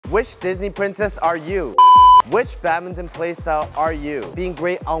Which Disney princess are you? Which badminton playstyle are you? Being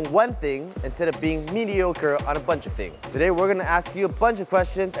great on one thing instead of being mediocre on a bunch of things. Today we're gonna ask you a bunch of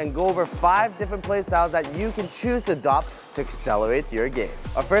questions and go over 5 different playstyles that you can choose to adopt to accelerate your game.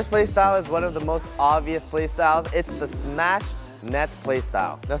 Our first playstyle is one of the most obvious playstyles. It's the smash net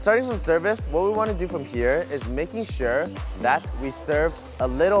playstyle. Now starting from service, what we want to do from here is making sure that we serve a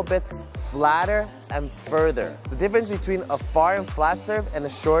little bit flatter and further. The difference between a far and flat serve and a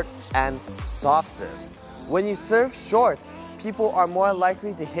short and soft serve. When you serve short, people are more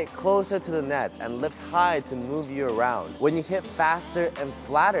likely to hit closer to the net and lift high to move you around. When you hit faster and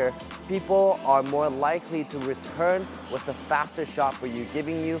flatter, people are more likely to return with a faster shot for you,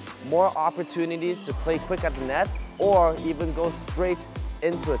 giving you more opportunities to play quick at the net or even go straight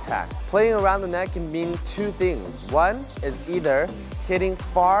into attack. Playing around the net can mean 2 things. One is either hitting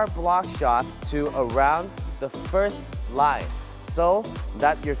far block shots to around the first line, so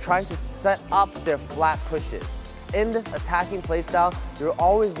that you're trying to set up their flat pushes. In this attacking playstyle, you're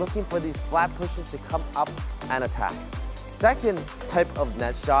always looking for these flat pushes to come up and attack. Second type of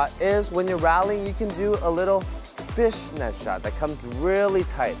net shot is when you're rallying, you can do a little fish net shot that comes really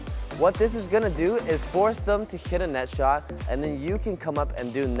tight. What this is gonna do is force them to hit a net shot, and then you can come up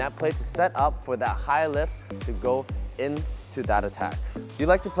and do net play to set up for that high lift to go into that attack. Do you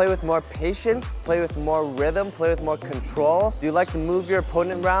like to play with more patience, play with more rhythm, play with more control? Do you like to move your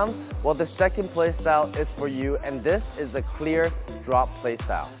opponent around? Well, the second playstyle is for you, and this is the clear drop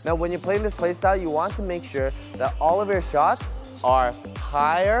playstyle. Now, when you're playing this playstyle, you want to make sure that all of your shots are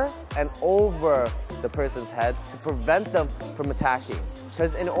higher and over the person's head to prevent them from attacking.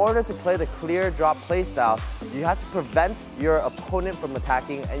 Because in order to play the clear drop playstyle, you have to prevent your opponent from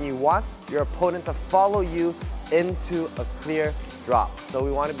attacking, and you want your opponent to follow you into a clear drop. So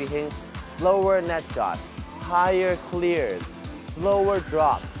we want to be hitting slower net shots, higher clears, slower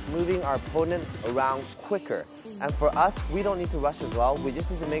drops, moving our opponent around quicker. And for us, we don't need to rush as well. We just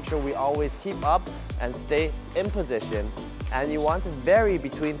need to make sure we always keep up and stay in position. And you want to vary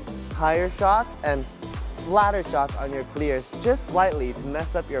between higher shots and flatter shots on your clears just slightly to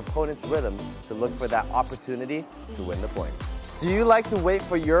mess up your opponent's rhythm to look for that opportunity to win the points. Do you like to wait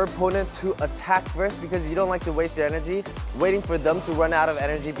for your opponent to attack first because you don't like to waste your energy, waiting for them to run out of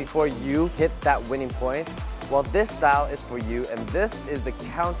energy before you hit that winning point? Well, this style is for you, and this is the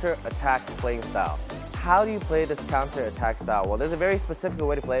counter-attack playing style. How do you play this counter-attack style? Well, there's a very specific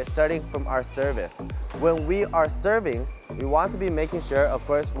way to play it, starting from our service. When we are serving, we want to be making sure, of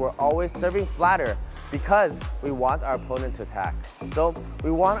course, we're always serving flatter because we want our opponent to attack. So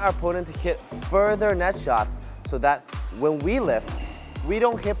we want our opponent to hit further net shots so that when we lift, we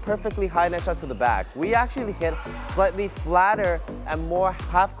don't hit perfectly high net shots to the back. We actually hit slightly flatter and more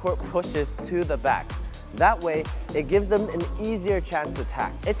half-court pushes to the back. That way, it gives them an easier chance to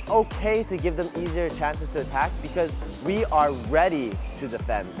attack. It's okay to give them easier chances to attack because we are ready to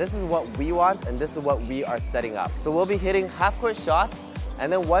defend. This is what we want, and this is what we are setting up. So we'll be hitting half-court shots,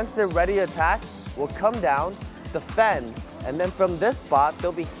 and then once they're ready to attack, we'll come down, defend, and then from this spot,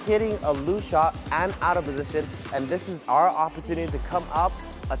 they'll be hitting a loose shot and out of position, and this is our opportunity to come up,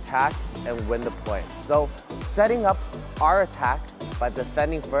 attack, and win the point. So setting up our attack by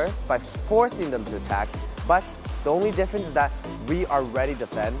defending first, by forcing them to attack, but the only difference is that we are ready to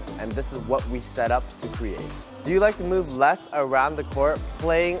defend, and this is what we set up to create. Do you like to move less around the court,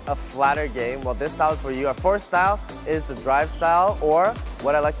 playing a flatter game? Well, this style is for you. Our fourth style is the drive style, or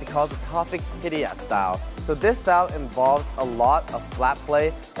what I like to call the Tofik Hidayat style. So this style involves a lot of flat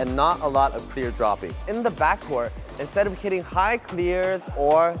play and not a lot of clear dropping. In the backcourt, instead of hitting high clears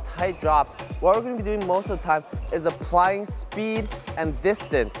or tight drops, what we're going to be doing most of the time is applying speed and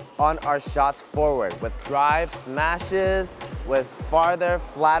distance on our shots forward with drive smashes, with farther,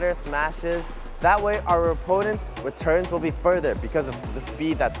 flatter smashes. That way our opponent's returns will be further because of the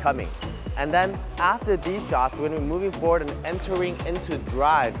speed that's coming. And then after these shots, we're going to be moving forward and entering into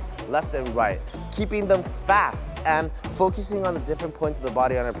drives left and right, keeping them fast and focusing on the different points of the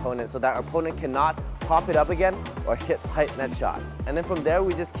body on our opponent so that our opponent cannot pop it up again or hit tight net shots. And then from there,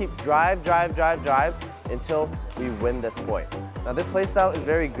 we just keep drive, drive, drive, drive until we win this point. Now this playstyle is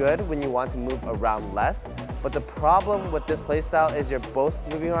very good when you want to move around less, but the problem with this playstyle is you're both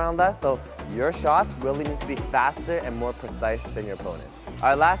moving around less, so your shots really need to be faster and more precise than your opponent.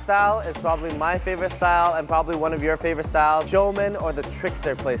 Our last style is probably my favorite style and probably one of your favorite styles, showman or the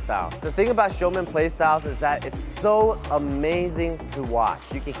trickster playstyle. The thing about showman playstyles is that it's so amazing to watch.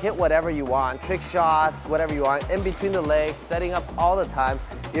 You can hit whatever you want, trick shots, whatever you want, in between the legs, setting up all the time.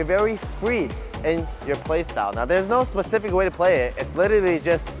 You're very free in your playstyle. Now there's no specific way to play it. It's literally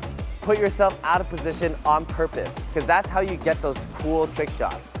just put yourself out of position on purpose, because that's how you get those cool trick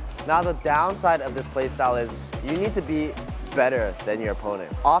shots. Now the downside of this playstyle is you need to be better than your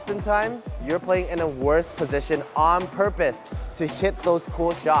opponent. Oftentimes, you're playing in a worse position on purpose to hit those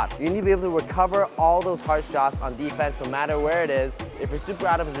cool shots. You need to be able to recover all those hard shots on defense no matter where it is. If you're super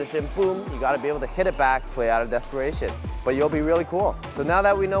out of position, boom, you gotta be able to hit it back, play out of desperation. But you'll be really cool. So now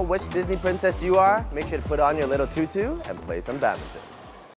that we know which Disney princess you are, make sure to put on your little tutu and play some badminton.